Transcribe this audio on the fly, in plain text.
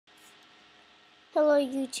Hello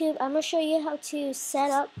YouTube, I'm going to show you how to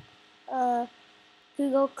set up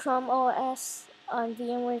Google Chrome OS on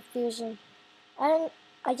VMware Fusion. I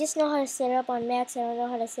just know how to set it up on Macs. I don't know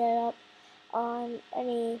how to set it up on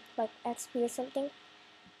any like XP or something.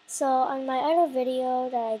 So on my other video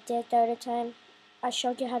that I did the other time, I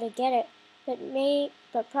showed you how to get it.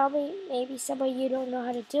 But probably maybe some of you don't know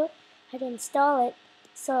how to do it, how to install it.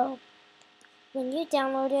 So when you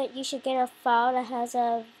download it, you should get a file that has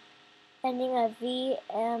a ending of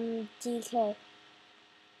VMDK.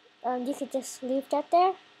 You could just leave that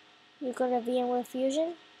there. You go to VMware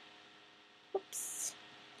Fusion. Oops.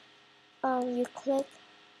 You click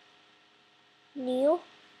New.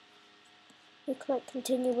 You click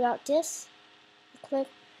Continue without disk. You click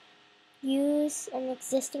Use an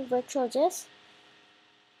existing virtual disk.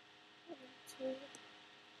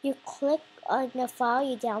 You click on the file,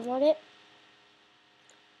 you download it.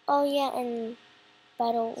 Oh yeah, and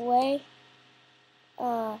by the way,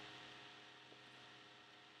 hold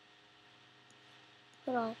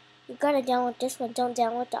on. You gotta download this one. Don't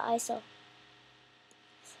download the ISO.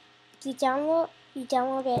 You download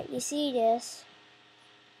it. You see this.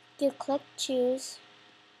 You click Choose.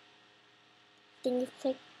 Then you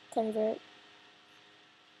click Convert.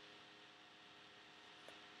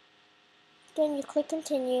 Then you click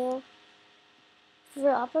Continue. For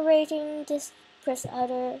operating this, press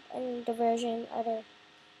Other and the version Other.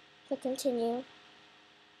 Click Continue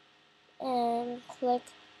and click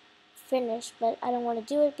Finish. But I don't want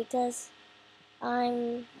to do it because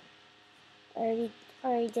I already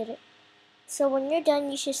did it. So when you're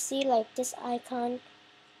done, you should see like this icon,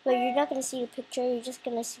 but you're not gonna see the picture. You're just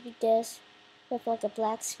gonna see this with like a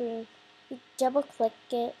black screen. You double click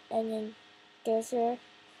it, and then there's your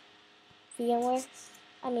VMware.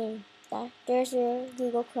 There's your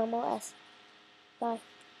Google Chrome OS. Bye.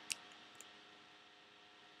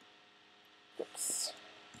 Oops.